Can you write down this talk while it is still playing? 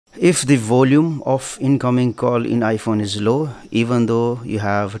If the volume of incoming call in iPhone is low, even though you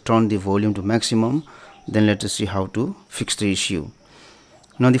have turned the volume to maximum, then let us see how to fix the issue.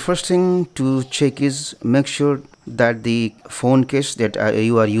 Now the first thing to check is make sure that the phone case that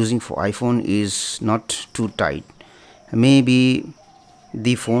you are using for iPhone is not too tight. Maybe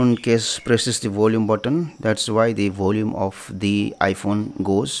the phone case presses the volume button, that's why the volume of the iPhone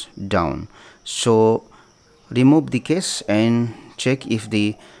goes down. So remove the case and check if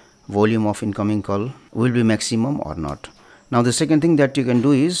the volume of incoming call will be maximum or not. Now the second thing that you can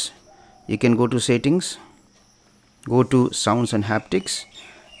do is you can go to settings, go to sounds and haptics,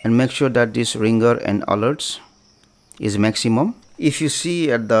 and make sure that this ringer and alerts is maximum. If you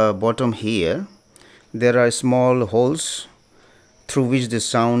see at the bottom here, there are small holes through which the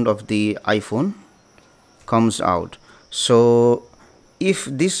sound of the iPhone comes out. So if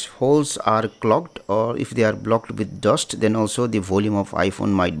these holes are clogged or if they are blocked with dust, then also the volume of iPhone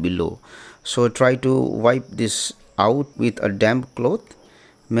might be low. So try to wipe this out with a damp cloth.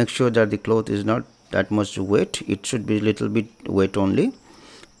 Make sure that the cloth is not that much wet, it should be a little bit wet only.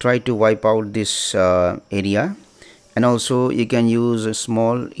 Try to wipe out this area, and also you can use a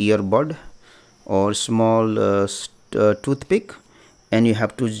small earbud or small toothpick, and you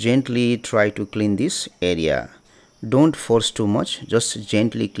have to gently try to clean this area. Don't force too much, just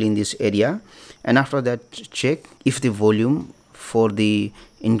gently clean this area, and after that check if the volume for the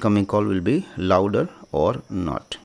incoming call will be louder or not.